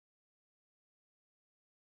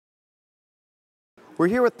We're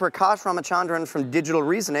here with Prakash Ramachandran from Digital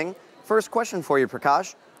Reasoning. First question for you,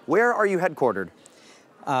 Prakash. Where are you headquartered?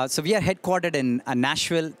 So we are headquartered in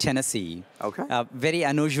Nashville, Tennessee. Okay. A very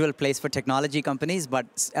unusual place for technology companies, but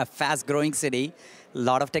a fast-growing city. A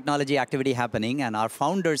lot of technology activity happening, and our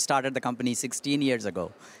founders started the company 16 years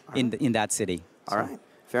ago in that city. All right.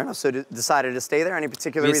 Fair enough. So decided to stay there? Any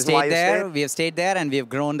particular reason why you stayed? We have stayed there, and we have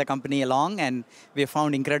grown the company along, and we have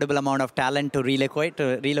found incredible amount of talent to relocate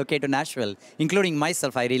to Nashville, including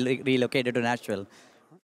myself. I relocated to Nashville.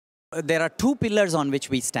 There are two pillars on which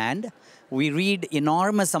we stand. We read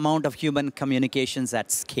enormous amount of human communications at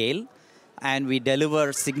scale, and we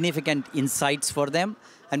deliver significant insights for them,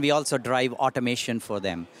 and we also drive automation for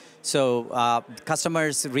them. So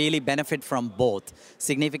customers really benefit from both.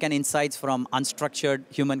 Significant insights from unstructured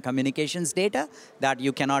human communications data that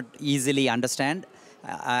you cannot easily understand,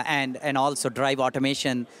 and also drive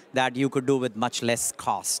automation that you could do with much less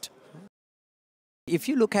cost. If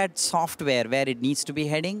you look at software, where it needs to be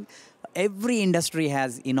heading, every industry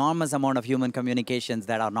has enormous amount of human communications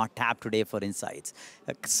that are not tapped today for insights.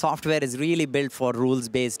 Software is really built for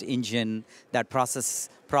rules-based engine that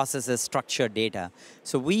processes structured data.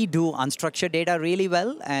 So we do unstructured data really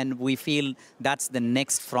well, and we feel that's the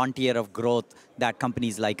next frontier of growth that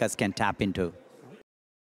companies like us can tap into.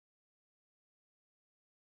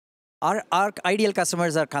 Our ideal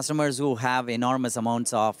customers are customers who have enormous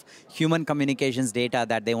amounts of human communications data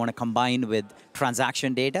that they want to combine with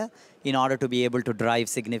transaction data in order to be able to drive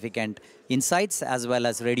significant insights as well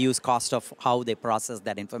as reduce cost of how they process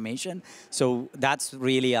that information. So that's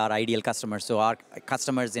really our ideal customers. So our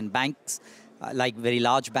customers in banks, like very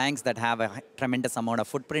large banks that have a tremendous amount of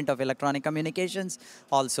footprint of electronic communications,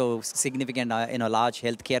 also significant large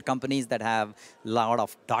healthcare companies that have a lot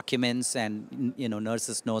of documents and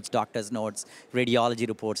nurses' notes, doctors' notes, radiology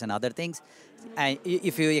reports, and other things. And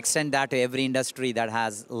if you extend that to every industry that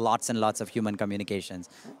has lots and lots of human communications,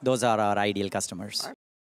 those are our ideal customers.